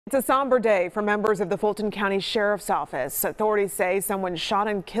It's a somber day for members of the Fulton County Sheriff's Office. Authorities say someone shot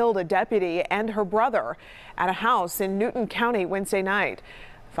and killed a deputy and her brother at a house in Newton County Wednesday night.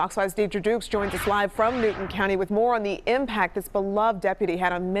 Fox 5's Deidre Dukes joins us live from Newton County with more on the impact this beloved deputy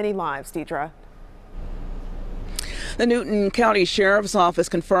had on many lives. Deidre. The Newton County Sheriff's Office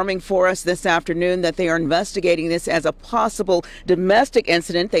confirming for us this afternoon that they are investigating this as a possible domestic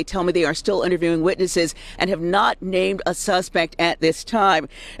incident. They tell me they are still interviewing witnesses and have not named a suspect at this time.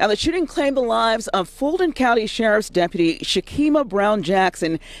 Now, the shooting claimed the lives of Fulton County Sheriff's Deputy Shakeema Brown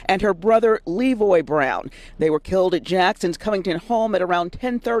Jackson and her brother Levoy Brown. They were killed at Jackson's Covington home at around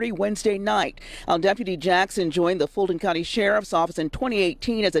 10:30 Wednesday night. Now, Deputy Jackson joined the Fulton County Sheriff's Office in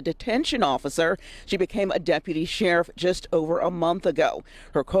 2018 as a detention officer. She became a deputy sheriff just over a month ago.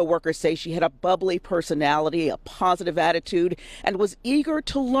 Her co-workers say she had a bubbly personality, a positive attitude, and was eager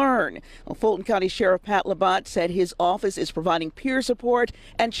to learn. Well, Fulton County Sheriff Pat Labatt said his office is providing peer support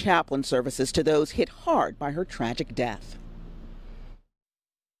and chaplain services to those hit hard by her tragic death.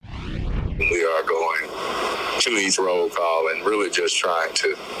 We are going to each roll call and really just trying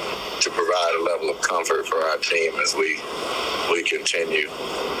to provide a level of comfort for our team as we continue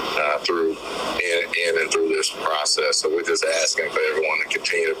through and through this process. So we're just asking for everyone to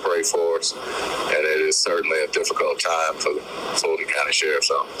continue to pray for us, and it is certainly a difficult time for the Fulton County Sheriff's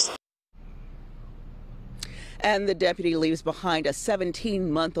Office. And the deputy leaves behind a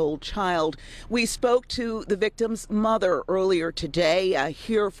 17-month-old child. We spoke to the victim's mother earlier today.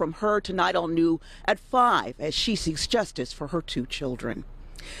 Hear from her tonight on New at 5 as she seeks justice for her two children.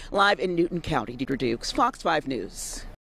 Live in Newton County, Deidre Dukes, Fox 5 News.